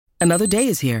Another day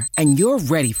is here, and you're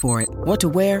ready for it. What to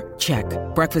wear? Check.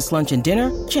 Breakfast, lunch, and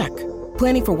dinner? Check.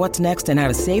 Planning for what's next and how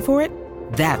to save for it?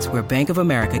 That's where Bank of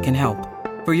America can help.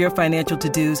 For your financial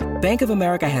to-dos, Bank of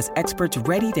America has experts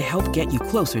ready to help get you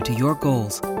closer to your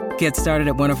goals. Get started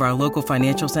at one of our local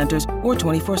financial centers or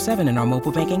 24/7 in our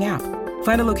mobile banking app.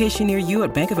 Find a location near you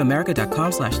at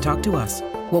bankofamerica.com/talktous.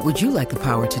 What would you like the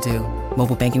power to do?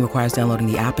 Mobile banking requires downloading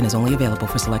the app and is only available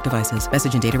for select devices.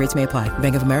 Message and data rates may apply.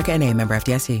 Bank of America N.A., member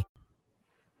FDIC.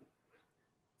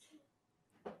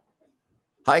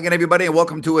 Hi again, everybody, and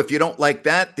welcome to If You Don't Like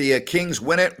That. The Kings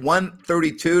win it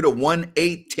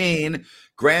 132-118.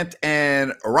 Grant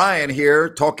and Ryan here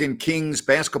talking Kings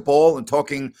basketball and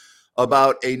talking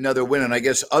about another win. And I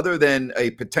guess other than a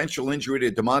potential injury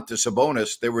to Domantas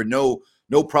Sabonis, there were no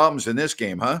problems in this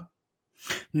game, huh?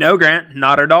 No, Grant,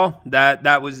 not at all.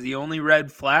 That was the only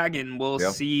red flag, and we'll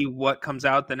see what comes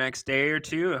out the next day or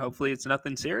two. Hopefully it's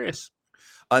nothing serious.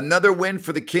 Another win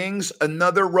for the Kings,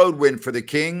 another road win for the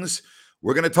Kings.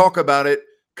 We're going to talk about it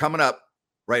coming up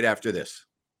right after this.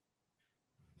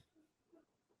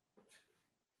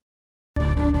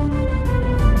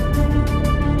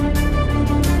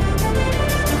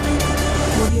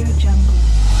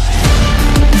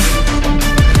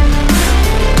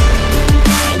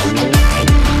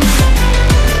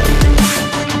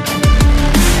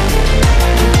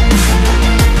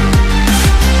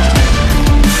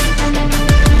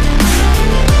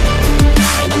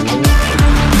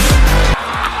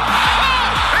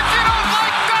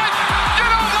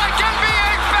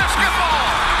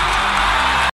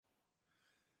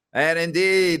 And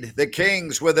indeed, the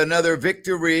Kings with another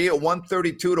victory,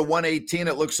 132-118.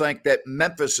 It looks like that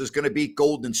Memphis is going to beat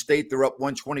Golden State. They're up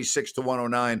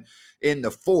 126-109 in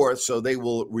the fourth, so they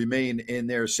will remain in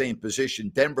their same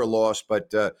position. Denver lost, but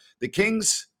the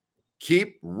Kings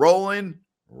keep rolling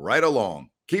right along.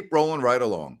 Keep rolling right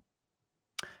along.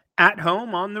 At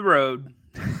home, on the road.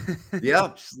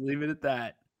 Yeah. Just leave it at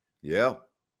that. Yeah.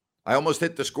 I almost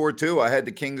hit the score, too. I had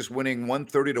the Kings winning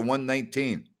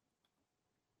 130-119.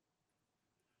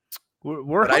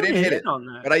 But I didn't hit it on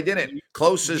that. But I didn't.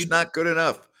 Close is not good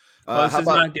enough. Close is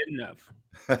not good enough.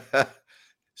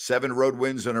 7 road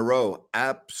wins in a row.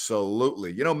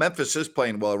 Absolutely. You know, Memphis is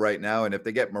playing well right now, and if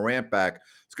they get Morant back,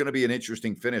 it's going to be an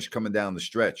interesting finish coming down the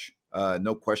stretch.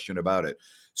 No question about it.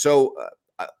 So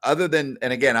other than,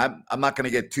 and again, I'm not going to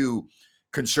get too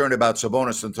concerned about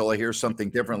Sabonis until I hear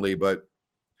something differently, but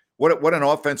what an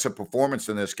offensive performance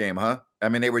in this game, huh? I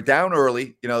mean, they were down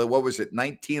early. You know, what was it,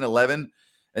 19-11?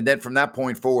 And then from that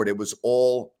point forward, it was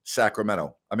all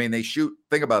Sacramento. I mean, they shoot,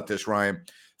 think about this, Ryan,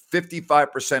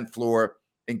 55% floor,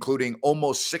 including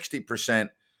almost 60%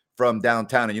 from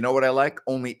downtown. And you know what I like?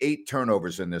 Only 8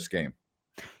 turnovers in this game.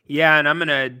 Yeah, and I'm going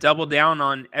to double down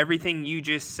on everything you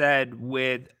just said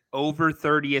with over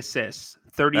 30 assists,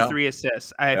 33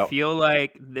 assists. I feel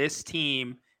like this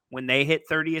team, when they hit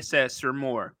 30 assists or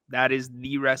more, that is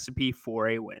the recipe for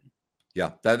a win.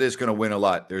 Yeah, that is going to win a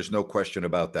lot. There's no question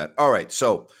about that. All right,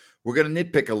 so we're going to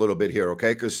nitpick a little bit here,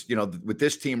 okay? Because, you know, with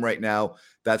this team right now,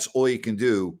 that's all you can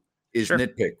do is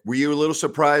nitpick. Were you a little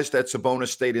surprised that Sabonis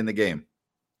stayed in the game?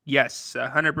 Yes,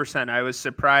 100%. I was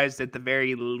surprised at the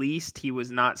very least he was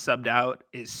not subbed out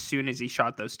as soon as he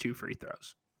shot those 2 free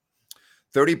throws.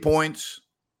 30 points,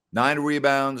 9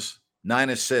 rebounds, 9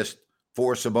 assists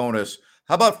for Sabonis.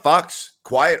 How about Fox?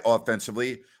 Quiet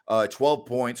offensively, 12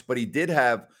 points, but he did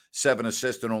have 7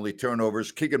 assists and only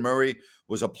turnovers. Keegan Murray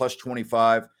was a plus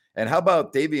 25. And how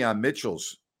about Davion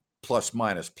Mitchell's plus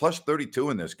 32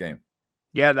 in this game?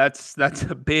 Yeah, that's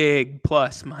a big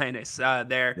plus minus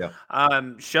there. Yeah.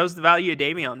 Shows the value of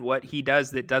Davion, what he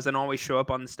does that doesn't always show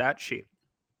up on the stat sheet.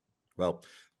 Well,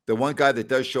 the one guy that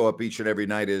does show up each and every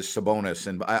night is Sabonis,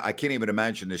 and I can't even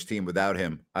imagine this team without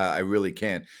him. I really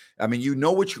can't. I mean, you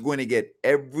know what you're going to get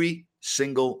every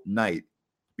single night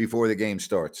before the game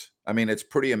starts. I mean, it's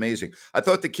pretty amazing. I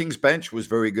thought the Kings bench was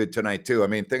very good tonight, too. I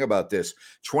mean, think about this.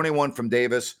 21 from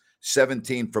Davis,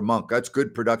 17 from Monk. That's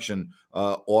good production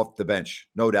off the bench.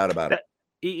 No doubt about it.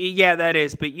 Yeah, that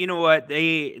is. But you know what?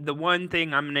 The one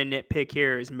thing I'm going to nitpick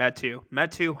here is Metu.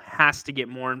 Metu has to get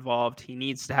more involved. He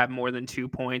needs to have more than 2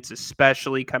 points,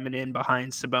 especially coming in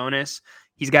behind Sabonis.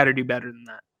 He's got to do better than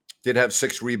that. Did have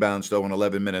 6 rebounds, though, in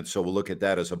 11 minutes, so we'll look at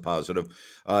that as a positive.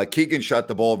 Keegan shot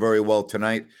the ball very well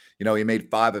tonight. You know, he made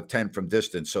 5 of 10 from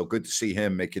distance, so good to see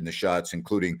him making the shots,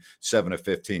 including 7 of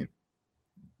 15.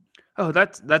 Oh,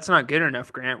 that's not good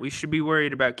enough, Grant. We should be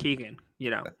worried about Keegan.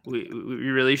 You know, we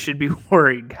really should be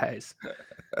worried, guys.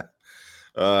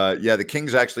 Yeah, the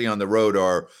Kings actually on the road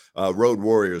are road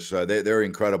warriors. They're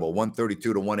incredible.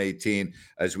 132 to 118.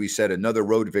 As we said, another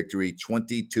road victory,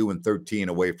 22-13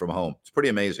 away from home. It's pretty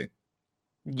amazing.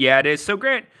 Yeah, it is. So,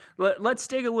 Grant, let's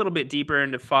dig a little bit deeper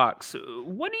into Fox.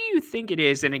 What do you think it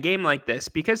is in a game like this?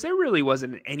 Because there really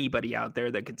wasn't anybody out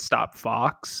there that could stop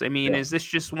Fox. I mean, is this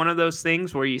just one of those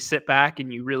things where you sit back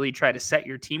and you really try to set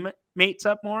your teammates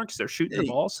up more because they're shooting the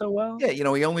ball so well? Yeah, he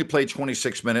only played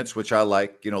 26 minutes, which I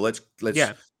like. Let's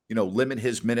limit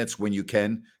his minutes when you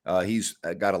can. He's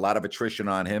got a lot of attrition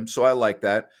on him, so I like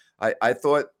that. I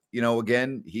thought,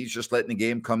 again, he's just letting the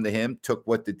game come to him, took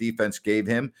what the defense gave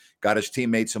him, got his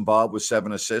teammates involved with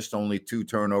 7 assists, only 2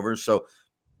 turnovers. So,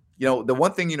 the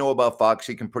one thing about Fox,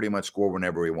 he can pretty much score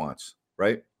whenever he wants,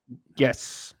 right?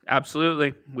 Yes,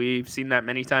 absolutely. We've seen that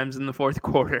many times in the fourth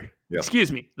quarter. Yeah.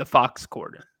 Excuse me, the Fox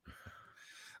quarter.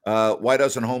 Why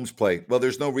doesn't Holmes play? Well,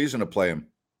 there's no reason to play him.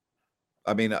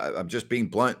 I mean, I'm just being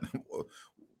blunt.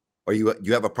 You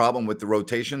have a problem with the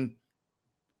rotation?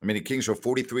 I mean, the Kings are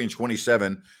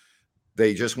 43-27.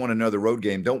 They just won another road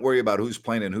game. Don't worry about who's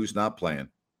playing and who's not playing.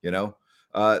 You know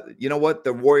what?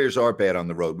 The Warriors are bad on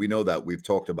the road. We know that. We've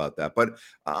talked about that. But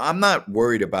I'm not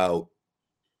worried about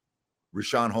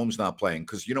Richaun Holmes not playing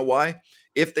because you know why?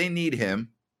 If they need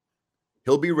him,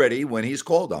 he'll be ready when he's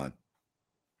called on.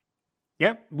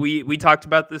 Yeah, we talked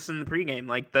about this in the pregame,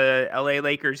 like the LA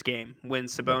Lakers game when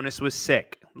Sabonis was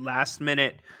sick. Last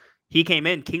minute, he came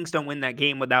in. Kings don't win that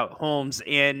game without Holmes.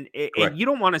 And you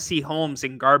don't want to see Holmes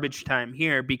in garbage time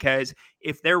here because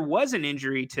if there was an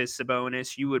injury to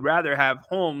Sabonis, you would rather have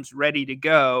Holmes ready to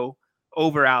go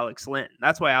over Alex Len.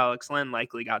 That's why Alex Len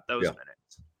likely got those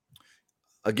minutes.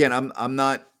 Again, I'm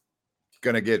not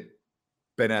going to get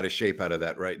bent out of shape out of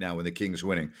that right now when the Kings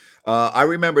winning. I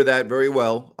remember that very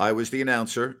well. I was the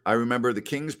announcer. I remember the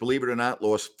Kings, believe it or not,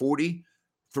 lost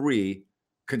 43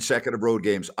 consecutive road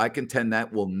games. I contend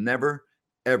that will never,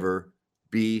 ever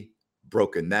be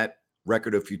broken. That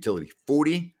record of futility.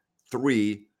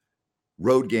 43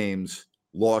 road games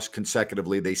lost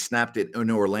consecutively. They snapped it in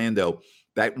Orlando.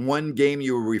 That one game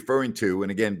you were referring to,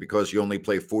 and again, because you only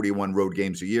play 41 road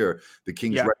games a year, the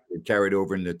Kings record carried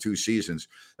over into 2 seasons.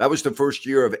 That was the first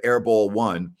year of Airball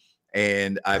 1.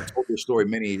 And I've told this story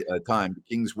many times. The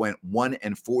Kings went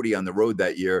 1-40 on the road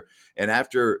that year. And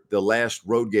after the last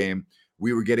road game,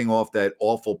 we were getting off that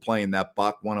awful plane, that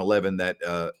Bach 111, that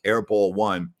Airball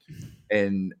 1.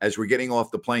 And as we're getting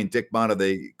off the plane, Dick Motta,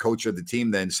 the coach of the team,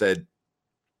 then said,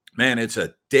 "Man, it's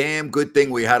a damn good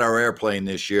thing we had our airplane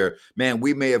this year. Man,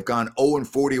 we may have gone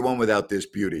 0-41 without this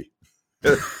beauty."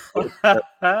 So,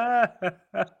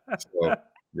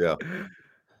 yeah.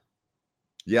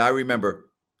 Yeah, I remember.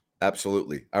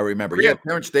 Absolutely. I remember. Yeah,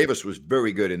 Terrence Davis was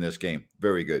very good in this game.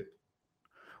 Very good.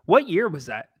 What year was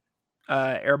that?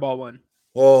 Airball 1.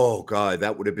 Oh, God,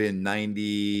 that would have been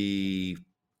 90,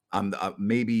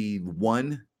 maybe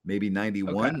 91,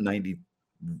 90,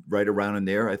 right around in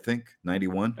there, I think,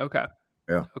 91. Okay.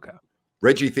 Yeah. Okay.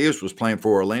 Reggie Theus was playing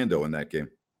for Orlando in that game.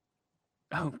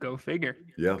 Oh, go figure.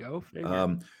 Yeah. Go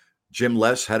figure. Jim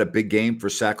Les had a big game for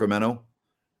Sacramento.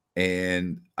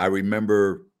 And I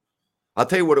remember, I'll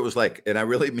tell you what it was like. And I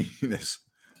really mean this.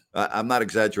 I'm not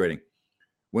exaggerating.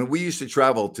 When we used to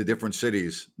travel to different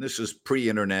cities, this is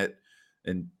pre-internet.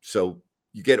 And so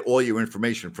you get all your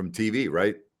information from TV,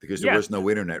 right? Because there was no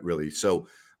internet really. So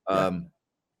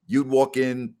you'd walk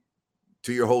in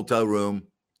to your hotel room,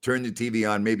 turn the TV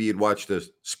on. Maybe you'd watch the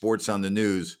sports on the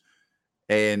news,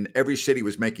 and every city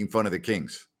was making fun of the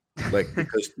Kings. Like,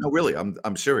 because no, really,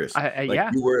 I'm serious.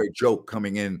 You were a joke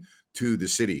coming in to the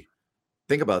city.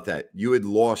 Think about that. You had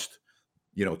lost,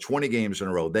 20 games in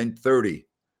a row, then 30,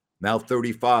 now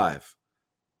 35.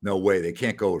 No way. They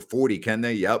can't go at 40, can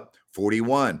they? Yep.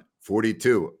 41,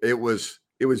 42. It was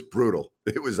brutal.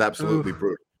 It was absolutely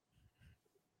brutal.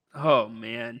 Oh,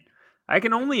 man. I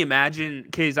can only imagine,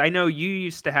 because I know you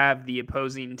used to have the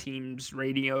opposing team's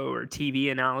radio or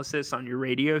TV analysis on your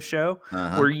radio show.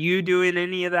 Were you doing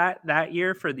any of that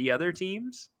year for the other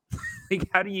teams? Like,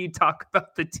 how do you talk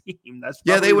about the team?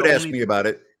 They would ask me about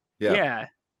it. Yeah.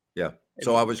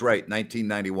 So I was right.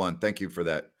 1991. Thank you for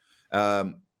that.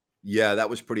 That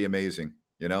was pretty amazing,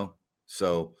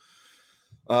 So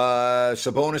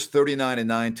Sabonis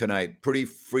 39-9 tonight. Pretty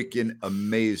freaking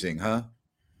amazing, huh?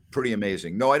 Pretty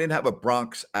amazing. No, I didn't have a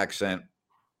Bronx accent.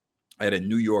 I had a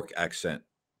New York accent.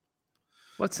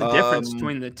 What's the difference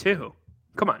between the two?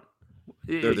 Come on.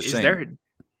 They're the same.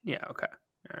 Yeah, okay.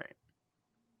 All right.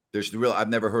 I've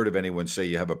never heard of anyone say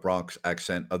you have a Bronx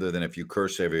accent other than if you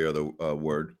curse every other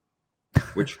word,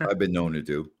 which I've been known to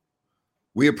do.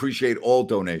 We appreciate all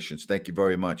donations. Thank you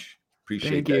very much.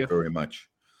 Appreciate that very much.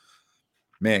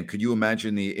 Man, could you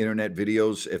imagine the internet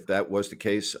videos if that was the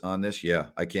case on this? Yeah,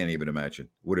 I can't even imagine.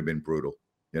 Would have been brutal,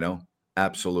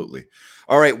 Absolutely.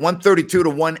 All right, 132 to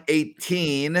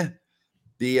 118.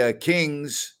 The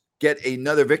Kings get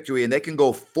another victory, and they can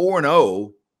go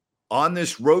 4-0 on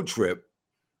this road trip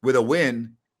with a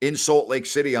win in Salt Lake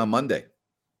City on Monday.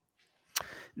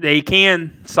 They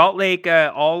can. Salt Lake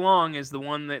all along is the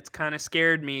one that's kind of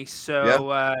scared me.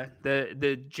 So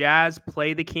the Jazz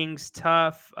play the Kings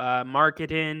tough.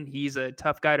 Marketing, he's a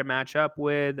tough guy to match up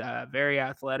with, very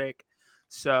athletic.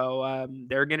 So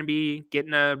they're going to be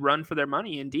getting a run for their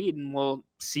money indeed, and we'll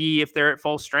see if they're at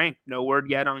full strength. No word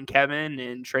yet on Kevin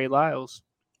and Trey Lyles.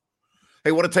 Hey,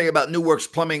 I want to tell you about New Works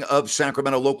Plumbing of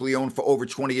Sacramento, locally owned for over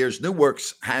 20 years. New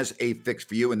Works has a fix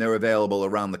for you, and they're available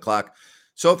around the clock.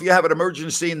 So if you have an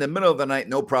emergency in the middle of the night,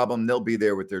 no problem. They'll be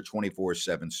there with their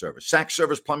 24/7 service.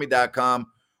 SacServicePlumbing.com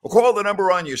or call the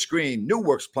number on your screen. New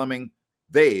Works Plumbing,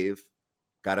 they've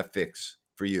got a fix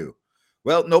for you.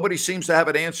 Well, nobody seems to have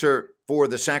an answer for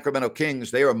the Sacramento Kings.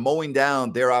 They are mowing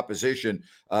down their opposition.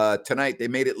 Tonight, they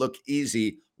made it look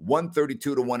easy.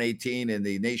 132 to 118 in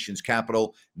the nation's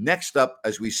capital. Next up,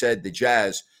 as we said, the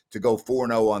Jazz to go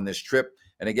 4-0 on this trip.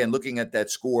 And again, looking at that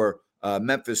score,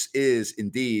 Memphis is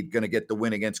indeed going to get the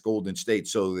win against Golden State.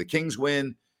 So the Kings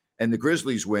win and the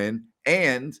Grizzlies win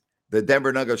and the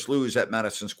Denver Nuggets lose at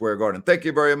Madison Square Garden. Thank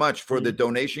you very much for the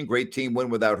donation. Great team win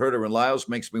without Huerter and Lyles.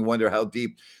 Makes me wonder how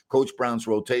deep Coach Brown's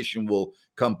rotation will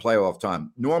come playoff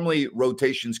time. Normally,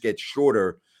 rotations get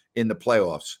shorter in the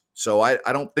playoffs. So I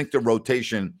don't think the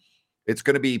rotation, it's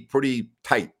going to be pretty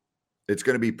tight. It's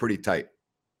going to be pretty tight.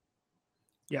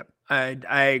 Yep,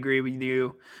 I agree with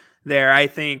you there. I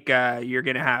think you're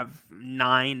going to have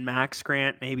 9 max,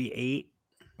 Grant, maybe 8.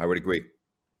 I would agree.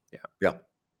 Yeah,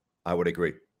 I would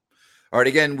agree. All right,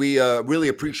 again, we really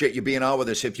appreciate you being on with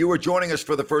us. If you are joining us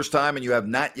for the first time and you have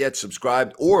not yet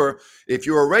subscribed, or if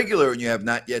you're a regular and you have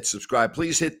not yet subscribed,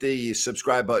 please hit the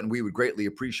subscribe button. We would greatly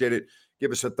appreciate it.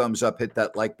 Give us a thumbs up, hit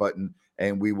that like button,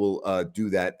 and we will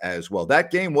do that as well. That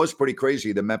game was pretty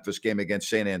crazy, the Memphis game against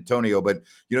San Antonio, but,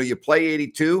 you play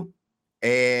 82,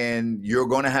 and you're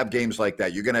going to have games like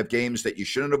that. You're going to have games that you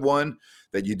shouldn't have won,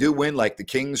 that you do win, like the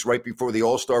Kings right before the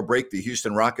All-Star break, the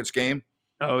Houston Rockets game.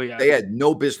 Oh, yeah. They had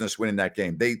no business winning that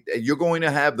game. You're going to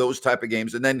have those type of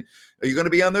games, and then you're going to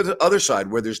be on the other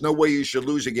side where there's no way you should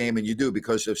lose a game, and you do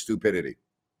because of stupidity.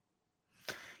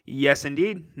 Yes,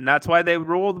 indeed. And that's why they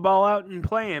roll the ball out and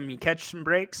play him. You catch some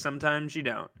breaks. Sometimes you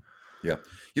don't. Yeah.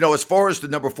 As far as the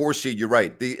number 4 seed, you're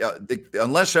right.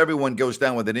 Unless everyone goes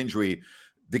down with an injury,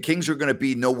 the Kings are going to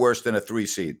be no worse than a 3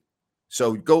 seed.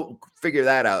 So go figure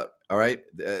that out. All right.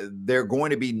 They're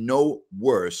going to be no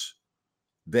worse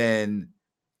than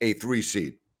a 3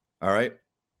 seed. All right.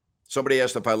 Somebody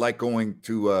asked if I like going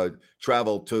to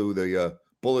travel to the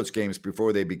Bullets games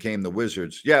before they became the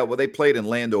Wizards. Yeah. Well, they played in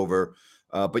Landover.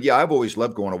 But yeah, I've always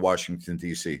loved going to Washington,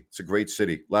 D.C. It's a great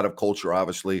city. A lot of culture,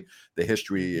 obviously. The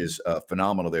history is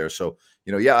phenomenal there. So,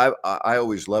 I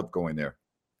always love going there.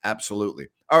 Absolutely.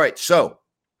 All right, so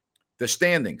the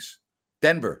standings.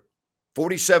 Denver,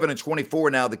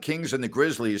 47-24 now. The Kings and the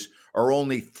Grizzlies are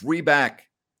only 3 back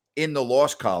in the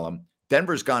loss column.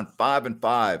 Denver's gone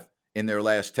 5-5 in their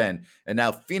last 10. And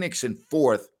now Phoenix in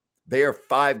 4th. They are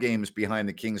 5 games behind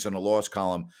the Kings in the loss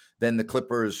column. Then the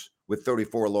Clippers with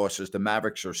 34 losses. The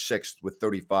Mavericks are 6th with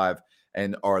 35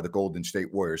 and are the Golden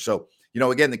State Warriors. So,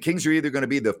 again, the Kings are either going to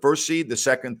be the 1st seed, the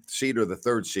 2nd seed, or the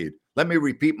 3rd seed. Let me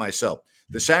repeat myself.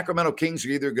 The Sacramento Kings are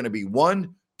either going to be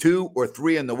 1, 2, or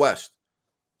 3 in the West.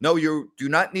 No, you do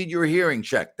not need your hearing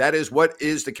checked. That is what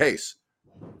is the case.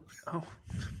 Oh,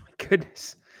 my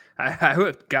goodness.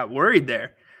 I got worried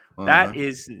there. That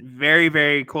is very,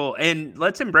 very cool. And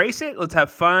let's embrace it. Let's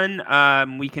have fun.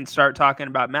 We can start talking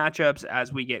about matchups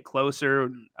as we get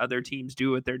closer. Other teams do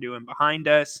what they're doing behind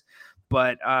us.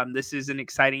 But this is an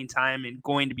exciting time and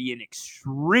going to be an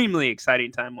extremely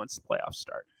exciting time once the playoffs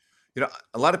start.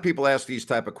 A lot of people ask these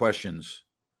type of questions.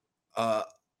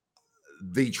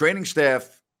 The training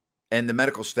staff and the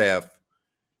medical staff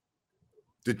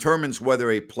determines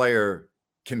whether a player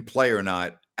can play or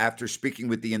not after speaking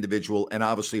with the individual and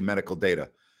obviously medical data.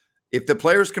 If the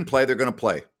players can play, they're going to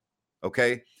play.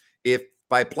 Okay. If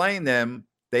by playing them,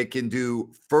 they can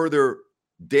do further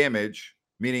damage,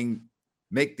 meaning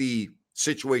make the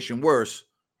situation worse,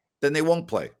 then they won't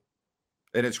play.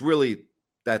 And it's really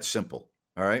that simple.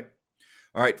 All right.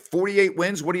 All right. 48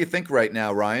 wins. What do you think right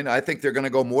now, Ryan? I think they're going to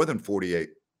go more than 48.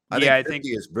 I think 50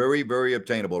 is very, very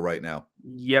obtainable right now.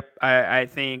 Yep. I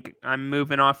think I'm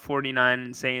moving off 49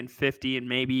 and saying 50 and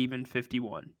maybe even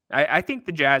 51. I think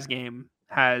the Jazz game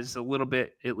has a little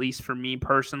bit, at least for me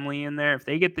personally, in there. If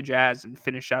they get the Jazz and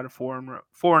finish out a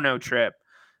 4-0 trip,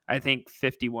 I think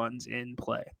 51's in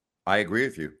play. I agree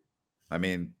with you. I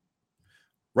mean,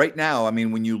 right now, I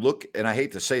mean, when you look, and I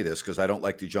hate to say this because I don't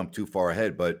like to jump too far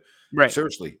ahead, but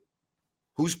seriously,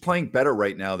 who's playing better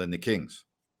right now than the Kings?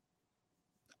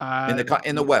 In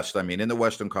the West, I mean, in the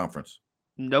Western Conference.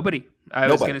 Nobody. I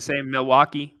was going to say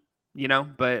Milwaukee,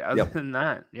 but other than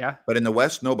that, yeah. But in the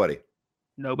West, nobody.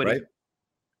 Right?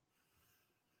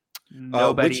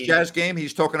 Nobody. Which Jazz game?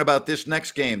 He's talking about this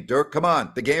next game. Dirk, come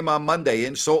on. The game on Monday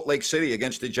in Salt Lake City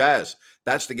against the Jazz.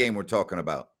 That's the game we're talking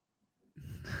about.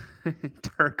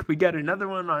 Dirk, we got another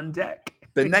one on deck.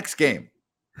 The next game.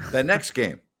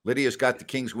 Lydia's got the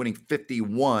Kings winning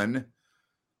 51.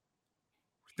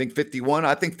 Think 51?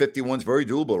 I think 51's very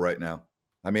doable right now.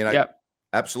 I mean, I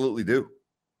absolutely do.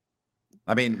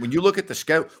 I mean, when you look at the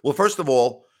schedule, well, first of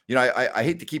all, I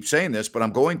hate to keep saying this, but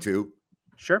I'm going to.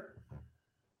 Sure.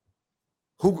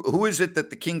 Who is it that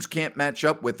the Kings can't match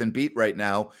up with and beat right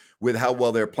now with how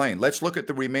well they're playing? Let's look at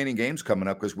the remaining games coming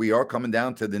up because we are coming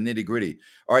down to the nitty-gritty.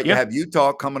 All right, you have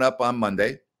Utah coming up on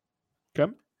Monday.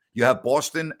 Okay. You have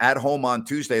Boston at home on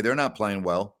Tuesday. They're not playing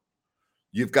well.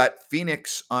 You've got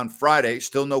Phoenix on Friday,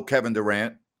 still no Kevin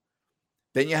Durant.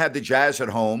 Then you have the Jazz at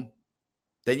home.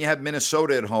 Then you have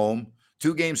Minnesota at home.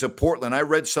 2 games of Portland. I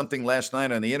read something last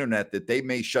night on the internet that they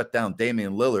may shut down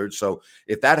Damian Lillard. So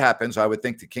if that happens, I would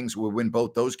think the Kings would win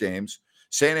both those games.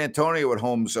 San Antonio at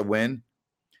home's a win.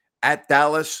 At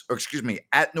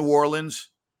New Orleans,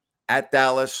 at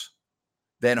Dallas,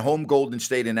 then home Golden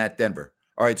State and at Denver.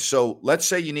 All right, so let's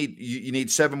say you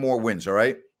need 7 more wins, all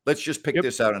right? Let's just pick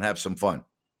this out and have some fun.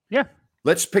 Yeah.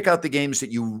 Let's pick out the games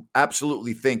that you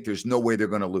absolutely think there's no way they're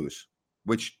going to lose,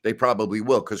 which they probably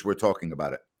will because we're talking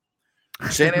about it.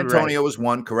 San Antonio is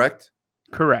 1, correct?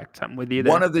 Correct. I'm with you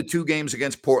there. One of the 2 games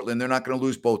against Portland, they're not going to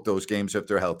lose both those games if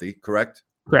they're healthy, correct?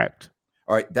 Correct.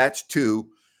 All right, that's 2.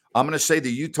 I'm going to say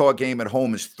the Utah game at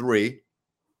home is 3.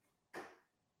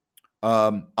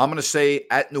 I'm going to say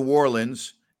at New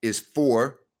Orleans is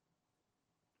 4.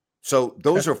 So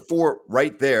those are 4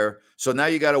 right there. So now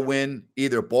you got to win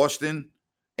either Boston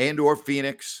and or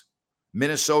Phoenix.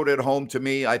 Minnesota at home, to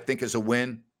me, I think is a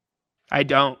win. I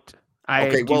don't.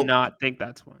 I do not think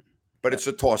that's one. But it's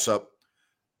a toss-up.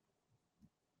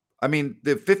 I mean,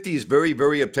 the 50 is very,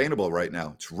 very obtainable right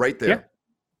now. It's right there.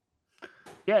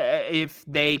 Yeah, if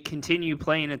they continue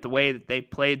playing it the way that they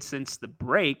played since the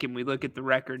break, and we look at the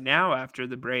record now after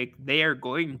the break, they are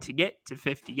going to get to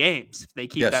 50 games if they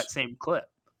keep that same clip.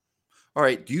 All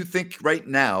right. Do you think right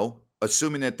now,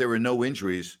 assuming that there are no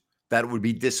injuries, that would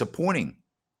be disappointing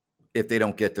if they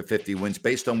don't get to 50 wins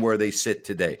based on where they sit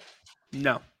today?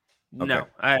 No. Okay. No,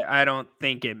 I don't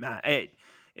think it matters.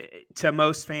 To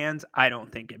most fans, I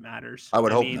don't think it matters. I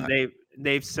would hope not.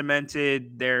 They've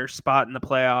cemented their spot in the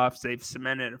playoffs. They've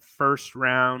cemented a first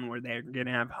round where they're going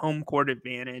to have home court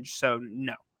advantage. So,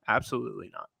 no, absolutely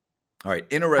not. All right.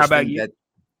 Interesting. How about you?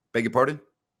 Beg your pardon?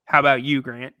 How about you,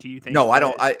 Grant? Do you think? No, I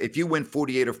don't. If you win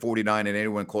 48 or 49 and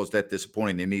anyone calls that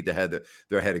disappointing, they need to have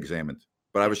their head examined.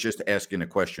 But I was just asking a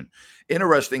question.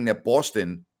 Interesting that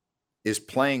Boston is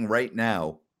playing right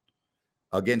now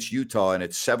against Utah, and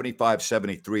it's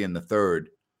 75-73 in the third,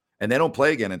 and they don't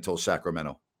play again until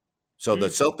Sacramento. So the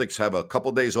Celtics have a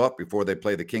couple days off before they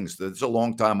play the Kings. It's a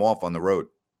long time off on the road.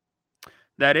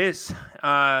 That is.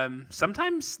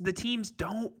 Sometimes the teams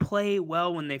don't play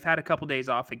well when they've had a couple days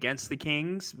off against the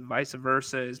Kings. Vice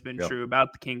versa has been true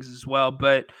about the Kings as well.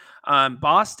 But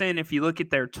Boston, if you look at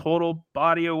their total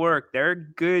body of work, they're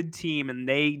a good team, and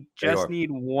they just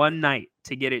need one night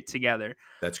to get it together.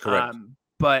 That's correct.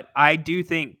 But I do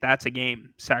think that's a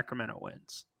game Sacramento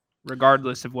wins,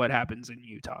 regardless of what happens in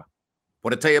Utah.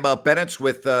 Want to tell you about Bennett's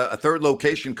with a third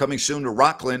location coming soon to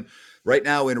Rockland. Right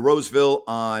now in Roseville,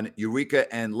 on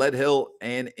Eureka and Lead Hill,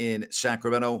 and in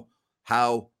Sacramento,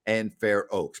 Howe and Fair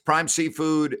Oaks. Prime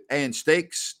Seafood and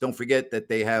Steaks. Don't forget that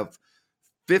they have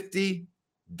 50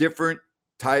 different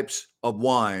types of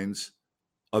wines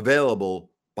available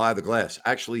by the glass.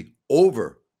 Actually,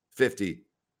 over 50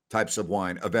 types of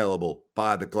wine available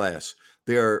by the glass.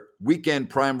 Their weekend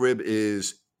prime rib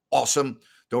is awesome.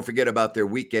 Don't forget about their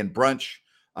weekend brunch.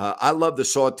 I love the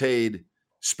sauteed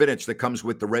spinach that comes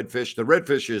with the redfish. The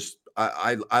redfish is,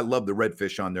 I love the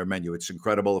redfish on their menu. It's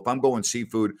incredible. If I'm going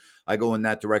seafood, I go in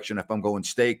that direction. If I'm going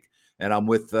steak and I'm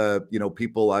with,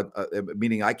 people,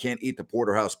 meaning I can't eat the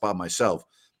porterhouse by myself.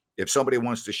 If somebody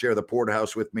wants to share the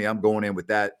porterhouse with me, I'm going in with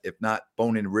that. If not,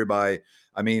 bone-in ribeye.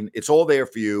 I mean, it's all there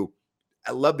for you.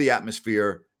 I love the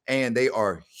atmosphere, and they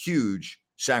are huge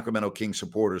Sacramento Kings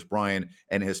supporters, Brian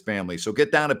and his family. So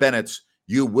get down to Bennett's.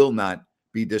 You will not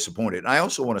be disappointed. And I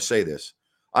also want to say this.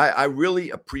 I really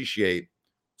appreciate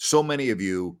so many of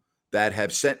you that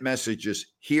have sent messages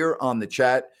here on the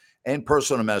chat and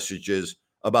personal messages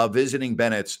about visiting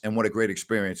Bennett's and what a great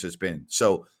experience it's been.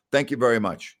 So thank you very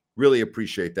much. Really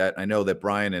appreciate that. I know that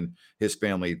Brian and his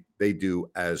family, they do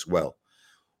as well.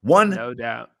 No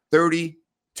doubt.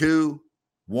 132,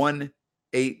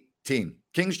 118.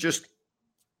 Kings just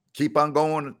keep on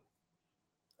going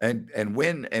and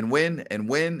win and win and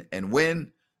win and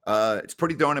win. It's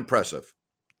pretty darn impressive.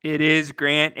 It is,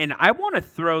 Grant. And I want to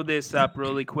throw this up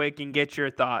really quick and get your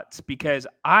thoughts because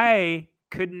I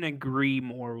couldn't agree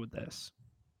more with this.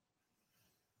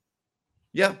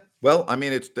 Yeah. Well, I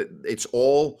mean, it's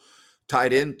all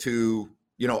tied into,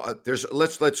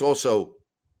 let's also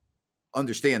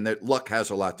understand that luck has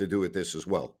a lot to do with this as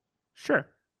well. Sure.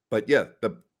 But yeah,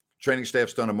 the training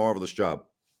staff's done a marvelous job.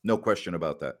 No question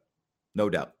about that. No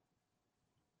doubt.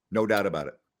 No doubt about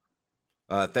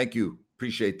it. Thank you.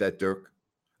 Appreciate that, Dirk.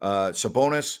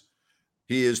 Sabonis,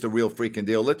 he is the real freaking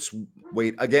deal. Let's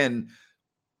wait. Again,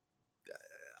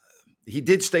 he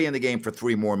did stay in the game for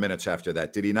 3 more minutes after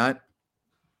that, did he not?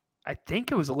 I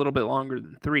think it was a little bit longer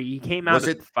than 3. He came out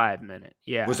at the 5 minute.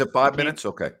 Yeah. Was it 5 minutes?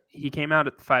 Okay. He came out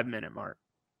at the 5 minute mark.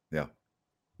 Yeah.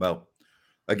 Well,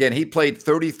 again, he played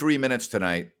 33 minutes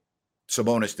tonight.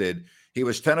 Sabonis did. He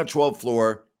was 10 of 12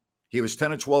 floor. He was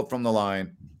 10 of 12 from the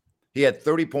line. He had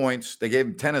 30 points. They gave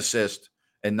him 10 assists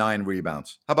and 9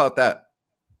 rebounds. How about that?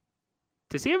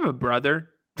 Does he have a brother?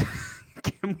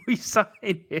 Can we sign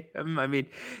him? I mean,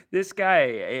 this guy,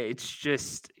 it's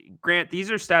just, Grant,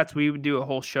 these are stats we would do a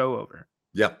whole show over.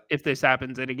 Yeah. If this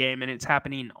happens in a game, and it's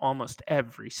happening almost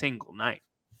every single night.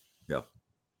 Yeah.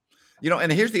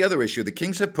 And here's the other issue. The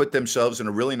Kings have put themselves in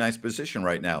a really nice position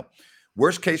right now.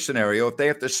 Worst case scenario, if they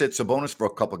have to sit Sabonis for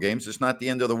a couple games, it's not the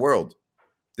end of the world.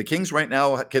 The Kings right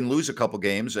now can lose a couple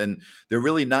games, and they're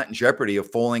really not in jeopardy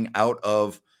of falling out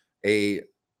of a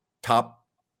top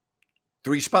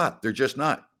 3 spot. They're just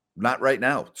not right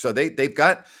now. So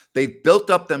they've built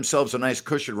up themselves a nice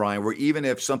cushion, Ryan, where even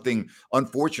if something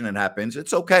unfortunate happens,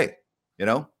 it's okay.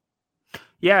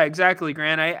 Yeah, exactly,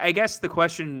 Grant. I guess the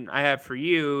question I have for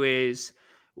you is,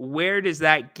 where does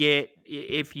that get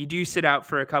if you do sit out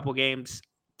for a couple games?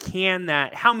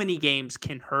 How many games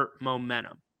can hurt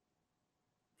momentum?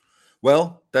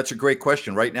 Well, that's a great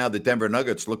question. Right now, the Denver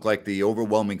Nuggets look like the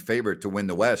overwhelming favorite to win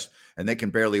the West, and they can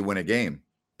barely win a game.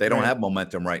 They don't have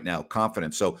momentum right now,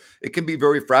 confidence. So it can be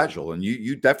very fragile, and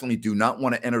you definitely do not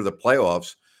want to enter the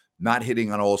playoffs not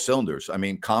hitting on all cylinders. I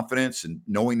mean, confidence and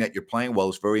knowing that you're playing well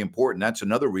is very important. That's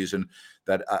another reason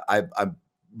that I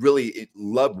really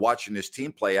love watching this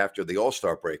team play after the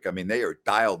All-Star break. I mean, they are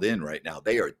dialed in right now.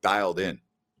 They are dialed in.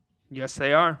 Yes,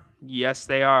 they are. Yes,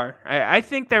 they are. I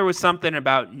think there was something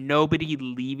about nobody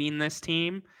leaving this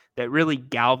team that really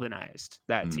galvanized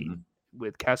that team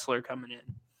with Kessler coming in.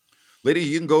 Lady,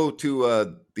 you can go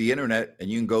to the internet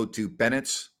and you can go to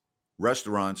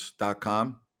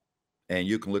Bennett'sRestaurants.com and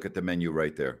you can look at the menu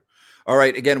right there. All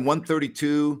right. Again,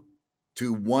 132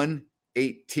 to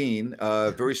 118.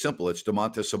 Very simple. It's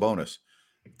Domantas Sabonis.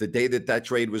 The day that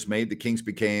trade was made, the Kings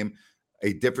became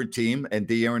a different team and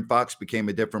De'Aaron Fox became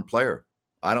a different player.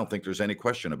 I don't think there's any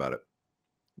question about it.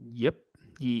 Yep.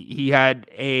 He had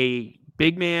a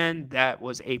big man that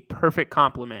was a perfect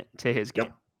complement to his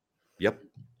game. Yep.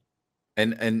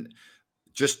 And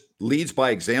just leads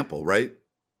by example, right?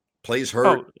 Plays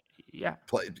hurt. Oh, yeah.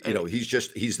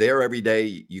 He's there every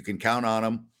day. You can count on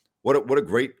him. What a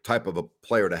great type of a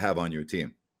player to have on your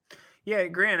team. Yeah,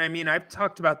 Grant, I mean, I've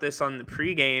talked about this on the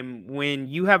pregame. When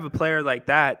you have a player like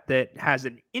that has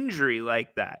an injury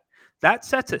like that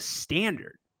sets a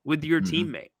standard with your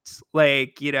teammates.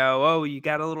 Like, you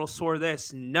got a little sore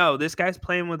this. No, this guy's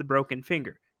playing with a broken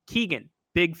finger. Keegan,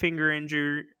 big finger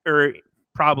injury or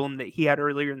problem that he had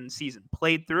earlier in the season,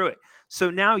 played through it. So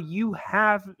now you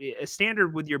have a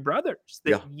standard with your brothers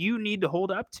that you need to hold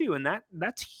up to. And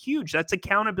that's huge. That's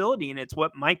accountability. And it's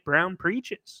what Mike Brown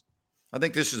preaches. I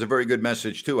think this is a very good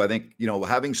message too. I think,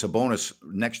 having Sabonis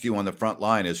next to you on the front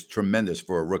line is tremendous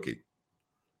for a rookie.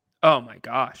 Oh my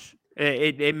gosh.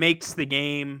 It makes the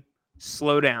game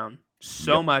slow down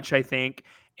so much, I think.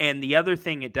 And the other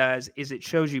thing it does is it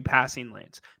shows you passing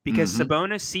lanes because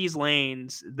Sabonis sees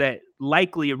lanes that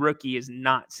likely a rookie is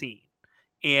not seeing.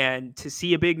 And to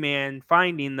see a big man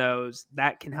finding those,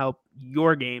 that can help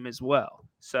your game as well.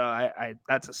 So I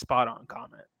that's a spot on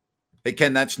comment. Hey,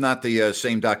 Ken, that's not the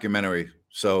same documentary.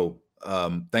 So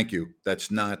thank you.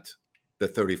 That's not the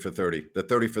 30 for 30. The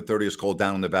 30 for 30 is called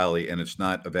Down in the Valley, and it's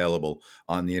not available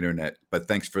on the internet. But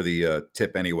thanks for the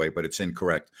tip anyway, but it's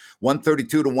incorrect.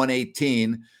 132 to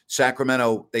 118.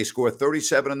 Sacramento, they score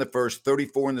 37 in the first,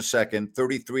 34 in the second,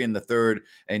 33 in the third,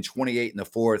 and 28 in the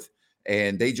fourth.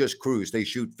 And they just cruise. They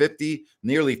shoot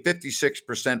nearly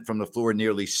 56% from the floor,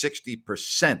 nearly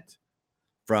 60%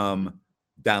 from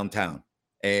downtown.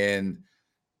 And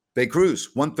they cruise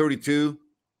 132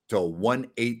 to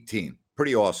 118.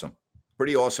 Pretty awesome.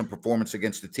 Pretty awesome performance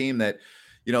against a team that,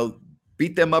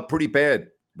 beat them up pretty bad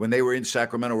when they were in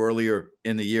Sacramento earlier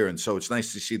in the year. And so it's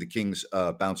nice to see the Kings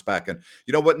bounce back. And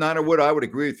you know what, Niner Wood, I would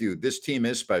agree with you. This team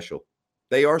is special.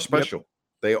 They are special. Yep.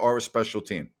 They are a special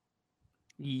team.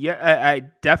 Yeah, I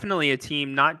definitely a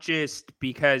team, not just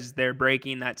because they're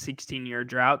breaking that 16-year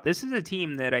drought. This is a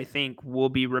team that I think will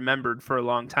be remembered for a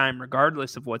long time,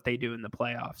 regardless of what they do in the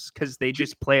playoffs, because they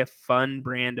just play a fun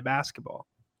brand of basketball.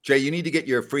 Jay, you need to get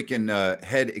your freaking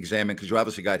head examined because you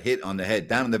obviously got hit on the head.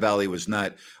 Down in the Valley was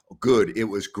not good. It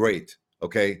was great.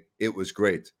 Okay? It was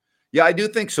great. Yeah, I do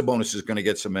think Sabonis is going to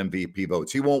get some MVP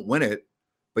votes. He won't win it,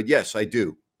 but yes, I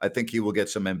do. I think he will get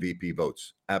some MVP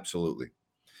votes. Absolutely.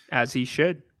 As he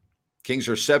should. Kings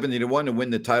are 70-1 to win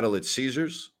the title at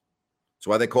Caesars. That's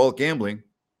why they call it gambling.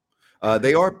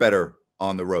 They are better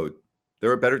on the road.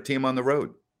 They're a better team on the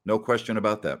road. No question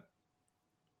about that.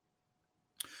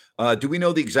 Do we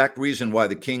know the exact reason why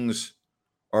the Kings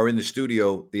are in the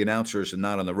studio, the announcers, and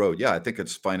not on the road? Yeah, I think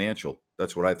it's financial.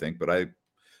 That's what I think, but I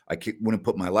wouldn't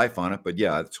put my life on it. But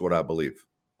yeah, that's what I believe.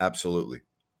 Absolutely.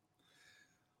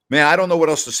 Man, I don't know what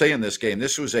else to say in this game.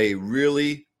 This was a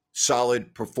really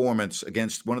solid performance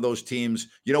against one of those teams.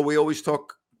 We always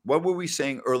talk, what were we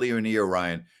saying earlier in the year,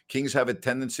 Ryan? Kings have a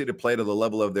tendency to play to the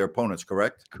level of their opponents,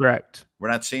 correct? Correct.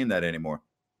 We're not seeing that anymore.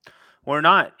 We're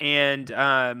not. And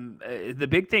the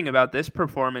big thing about this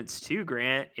performance too,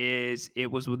 Grant, is it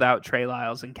was without Trey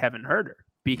Lyles and Kevin Huerter,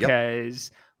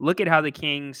 because look at how the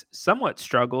Kings somewhat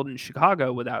struggled in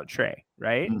Chicago without Trey,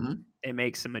 right? Mm-hmm. They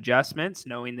make some adjustments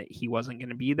knowing that he wasn't going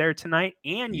to be there tonight,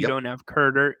 and you don't have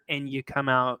Huerter, and you come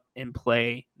out and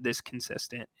play this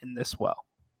consistent and this well.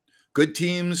 Good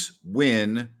teams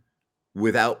win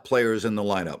without players in the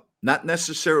lineup. Not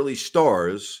necessarily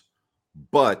stars,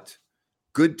 but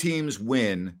good teams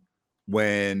win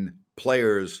when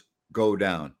players go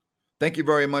down. Thank you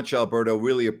very much, Alberto.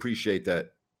 Really appreciate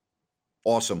that.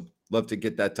 Awesome. Love to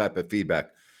get that type of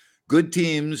feedback. Good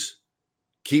teams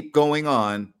keep going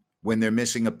on when they're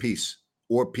missing a piece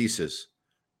or pieces.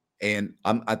 And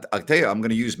I'll tell you, I'm going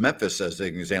to use Memphis as an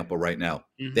example right now.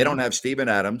 Mm-hmm. They don't have Steven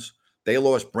Adams. They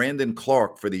lost Brandon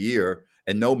Clark for the year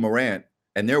and no Morant,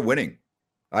 and they're winning.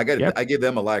 I give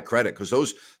them a lot of credit because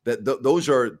those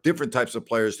are different types of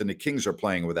players than the Kings are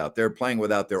playing without. They're playing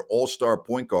without their all-star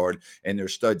point guard and their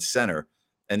stud center,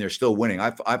 and they're still winning.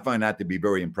 I find that to be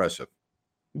very impressive.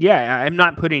 Yeah, I'm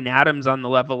not putting Adams on the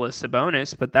level of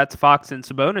Sabonis, but that's Fox and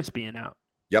Sabonis being out.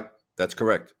 Yep, that's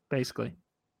correct. Basically.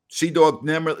 Sea-Dog,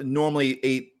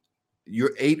 normally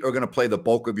your 8 are going to play the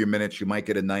bulk of your minutes. You might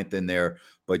get a 9th in there,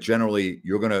 but generally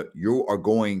you are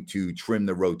going to trim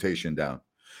the rotation down.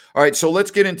 All right, so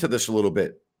let's get into this a little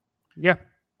bit. Yeah.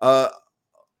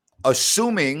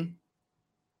 Assuming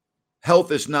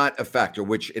health is not a factor,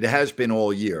 which it has been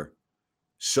all year,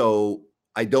 so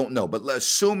I don't know. But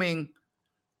assuming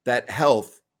that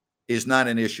health is not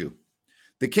an issue,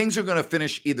 the Kings are going to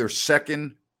finish either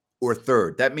second or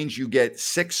third. That means you get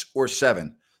 6 or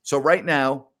 7. So right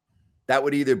now, that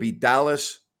would either be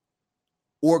Dallas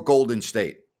or Golden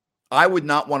State. I would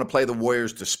not want to play the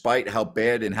Warriors despite how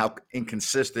bad and how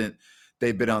inconsistent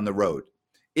they've been on the road.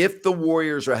 If the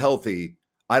Warriors are healthy,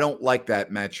 I don't like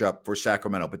that matchup for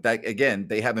Sacramento. But that, again,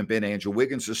 they haven't been. Andrew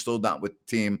Wiggins is still not with the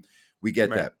team. We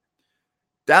get that.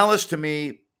 Dallas, to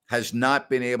me, has not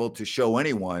been able to show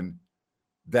anyone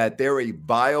that they're a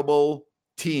viable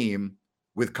team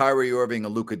with Kyrie Irving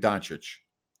and Luka Doncic.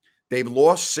 They've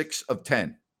lost 6 of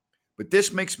 10. But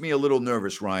this makes me a little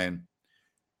nervous, Ryan.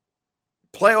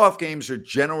 Playoff games are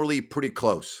generally pretty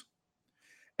close.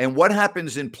 And what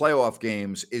happens in playoff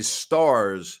games is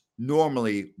stars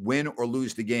normally win or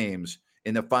lose the games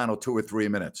in the final 2 or 3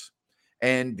 minutes.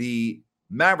 And the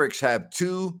Mavericks have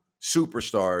 2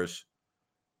 superstars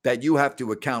that you have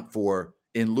to account for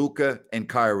in Luka and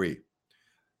Kyrie.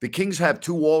 The Kings have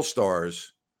 2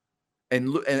 all-stars, and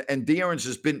De'Aaron's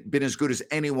has been as good as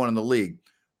anyone in the league.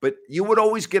 But you would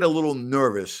always get a little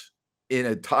nervous in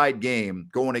a tied game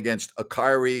going against a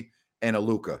Kyrie and a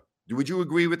Luka. Would you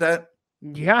agree with that?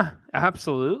 Yeah,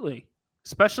 absolutely.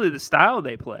 Especially the style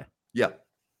they play. Yeah.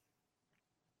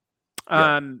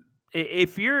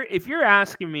 If you're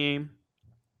asking me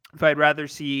if I'd rather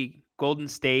see Golden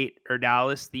State or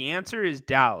Dallas, the answer is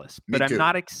Dallas, but I'm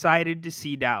not excited to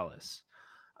see Dallas.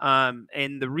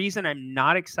 And the reason I'm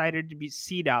not excited to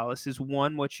see Dallas is,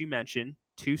 one, what you mentioned,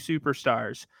 2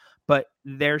 superstars, but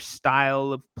their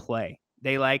style of play.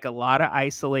 They like a lot of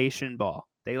isolation ball.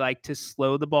 They like to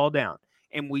slow the ball down.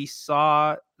 And we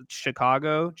saw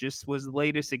Chicago just was the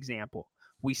latest example.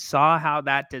 We saw how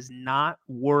that does not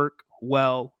work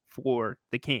well for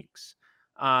the Kings.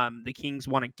 The Kings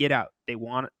want to get out. They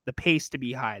want the pace to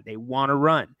be high. They want to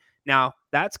run. Now,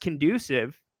 that's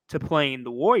conducive to playing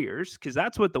the Warriors, because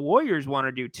that's what the Warriors want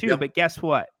to do too. Yep. But guess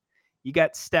what? You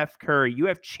got Steph Curry. You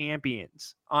have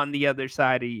champions on the other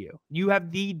side of you. You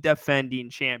have the defending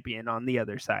champion on the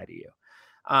other side of you.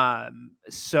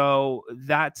 So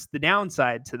that's the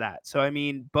downside to that. So, I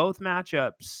mean, both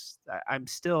matchups, I'm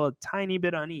still a tiny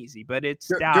bit uneasy, but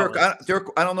it's Dallas. Dirk,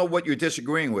 I don't know what you're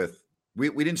disagreeing with.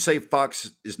 We didn't say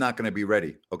Fox is not going to be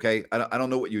ready. Okay. I don't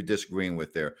know what you're disagreeing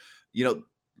with there. And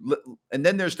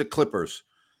then there's the Clippers.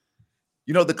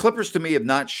 The Clippers to me have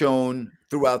not shown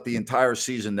throughout the entire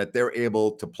season that they're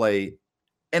able to play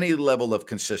any level of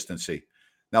consistency.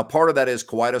 Now, part of that is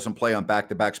Kawhi doesn't play on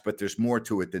back-to-backs, but there's more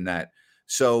to it than that.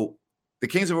 So the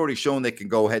Kings have already shown they can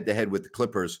go head-to-head with the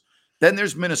Clippers. Then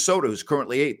there's Minnesota, who's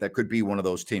currently 8th. That could be one of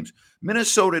those teams.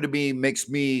 Minnesota, to me, makes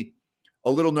me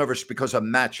a little nervous because of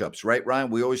matchups, right, Ryan?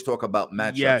 We always talk about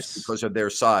matchups because of their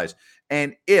size.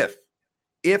 And if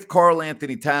Karl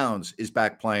Anthony Towns is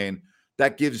back playing,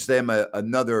 that gives them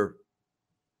another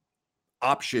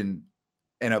option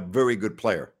and a very good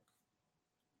player.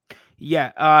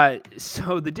 Yeah.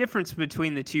 So the difference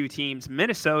between the two teams,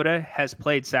 Minnesota has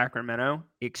played Sacramento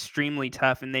extremely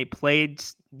tough, and they played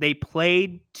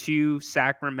to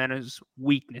Sacramento's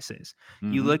weaknesses.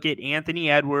 Mm-hmm. You look at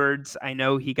Anthony Edwards. I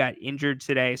know he got injured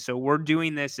today, so we're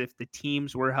doing this if the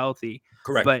teams were healthy.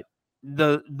 Correct. But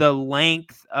the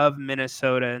length of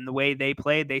Minnesota and the way they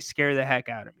played, they scare the heck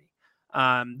out of me.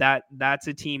 That's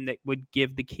a team that would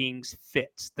give the Kings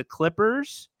fits. The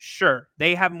Clippers, sure,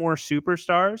 they have more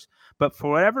superstars, but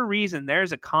for whatever reason,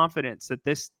 there's a confidence that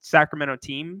this Sacramento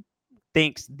team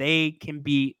thinks they can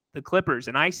beat the Clippers,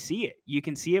 and I see it. You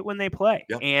can see it when they play,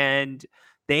 and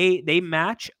they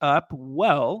match up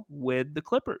well with the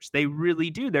Clippers. They really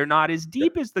do. They're not as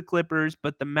deep as the Clippers,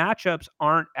 but the matchups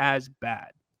aren't as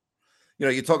bad.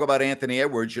 You talk about Anthony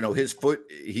Edwards, his foot,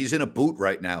 he's in a boot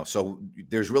right now. So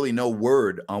there's really no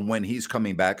word on when he's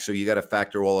coming back. So you got to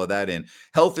factor all of that in.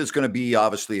 Health is going to be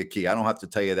obviously a key. I don't have to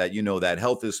tell you that. That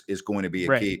health is going to be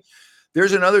a key.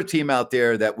 There's another team out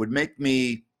there that would make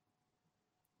me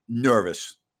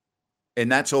nervous,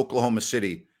 and that's Oklahoma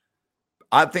City.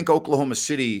 I think Oklahoma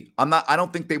City, I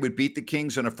don't think they would beat the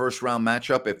Kings in a first round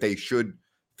matchup if they should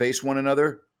face one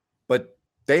another, but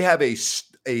they have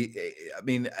I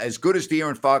mean, as good as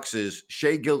De'Aaron Fox is,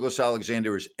 Shai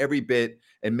Gilgeous-Alexander is every bit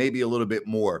and maybe a little bit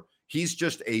more. He's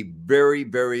just a very,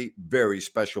 very, very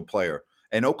special player.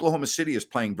 And Oklahoma City is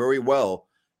playing very well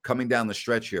coming down the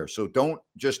stretch here. So don't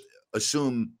just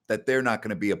assume that they're not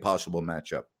going to be a possible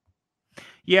matchup.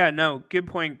 Yeah, no, good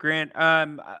point, Grant.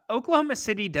 Oklahoma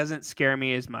City doesn't scare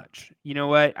me as much. You know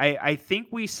what? I think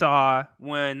we saw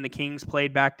when the Kings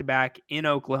played back-to-back in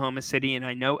Oklahoma City, and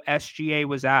I know SGA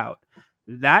was out.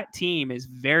 That team is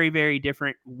very, very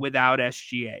different without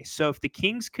SGA. So if the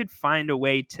Kings could find a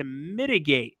way to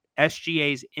mitigate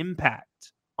SGA's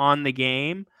impact on the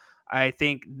game, I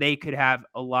think they could have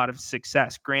a lot of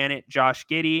success. Granted, Josh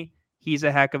Giddey, he's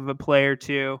a heck of a player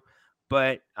too.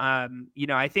 But,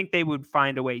 I think they would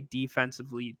find a way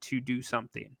defensively to do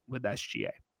something with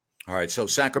SGA. All right, so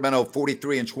Sacramento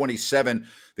 43-27.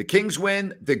 The Kings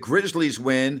win, the Grizzlies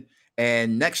win,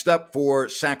 and next up for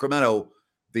Sacramento,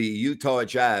 the Utah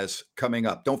Jazz coming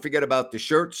up. Don't forget about the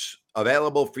shirts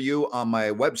available for you on my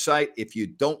website. If you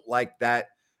don't like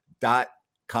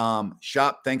that.com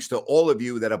shop, thanks to all of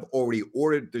you that have already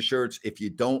ordered the shirts. If you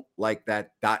don't like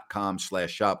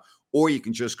that.com/shop, or you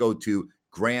can just go to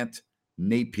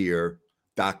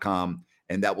grantnapier.com,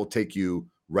 and that will take you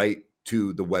right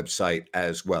to the website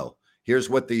as well. Here's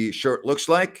what the shirt looks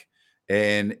like,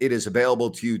 and it is available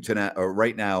to you tonight or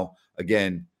right now.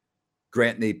 Again,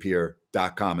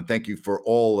 grantnapier.com. And thank you for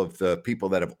all of the people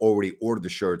that have already ordered the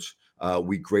shirts.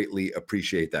 We greatly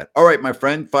appreciate that. All right, my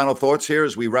friend, final thoughts here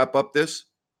as we wrap up this.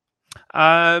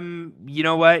 You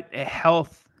know what?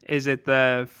 Health is at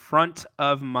the front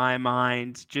of my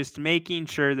mind. Just making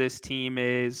sure this team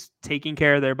is taking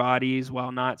care of their bodies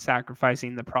while not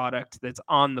sacrificing the product that's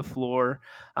on the floor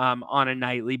on a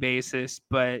nightly basis.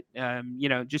 But,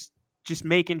 just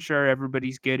making sure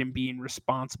everybody's good and being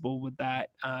responsible with that.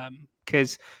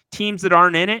 Because teams that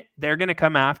aren't in it, they're going to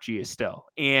come after you still.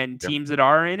 And teams that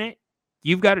are in it,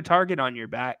 you've got a target on your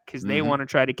back because they want to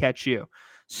try to catch you.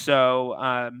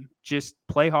 So just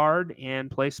play hard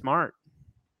and play smart.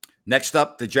 Next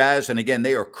up, the Jazz. And again,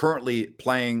 they are currently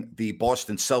playing the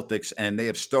Boston Celtics, and they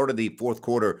have started the fourth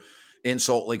quarter in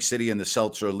Salt Lake City, and the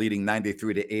Celtics are leading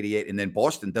 93-88. And then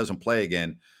Boston doesn't play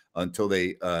again until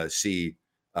they see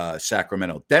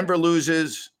Sacramento. Denver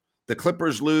loses. The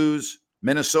Clippers lose.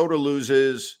 Minnesota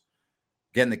loses.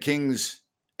 Again, the Kings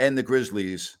and the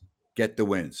Grizzlies get the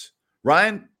wins.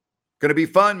 Ryan, going to be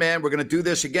fun, man. We're going to do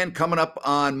this again coming up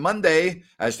on Monday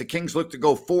as the Kings look to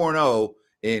go 4-0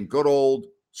 in good old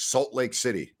Salt Lake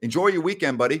City. Enjoy your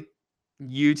weekend, buddy.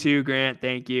 You too, Grant.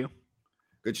 Thank you.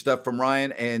 Good stuff from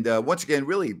Ryan. And once again,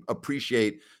 really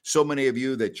appreciate so many of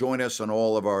you that join us on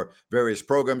all of our various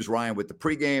programs. Ryan with the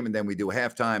pregame, and then we do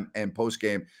halftime and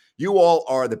postgame. You all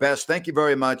are the best. Thank you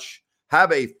very much.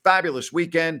 Have a fabulous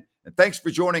weekend. And thanks for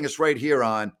joining us right here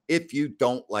on If You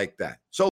Don't Like That. So